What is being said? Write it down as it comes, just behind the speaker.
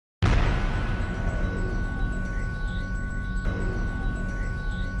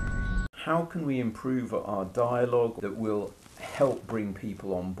How can we improve our dialogue that will help bring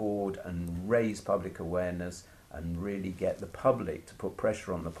people on board and raise public awareness and really get the public to put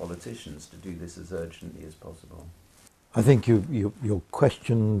pressure on the politicians to do this as urgently as possible? I think your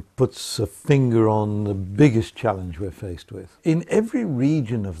question puts a finger on the biggest challenge we're faced with. In every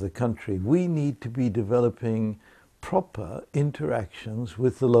region of the country, we need to be developing proper interactions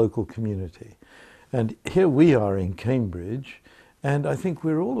with the local community. And here we are in Cambridge, and I think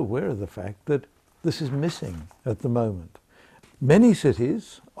we're all aware of the fact that this is missing at the moment. Many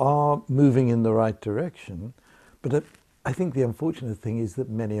cities are moving in the right direction, but I think the unfortunate thing is that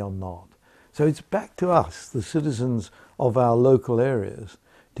many are not. So it's back to us, the citizens of our local areas,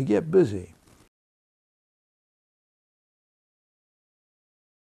 to get busy.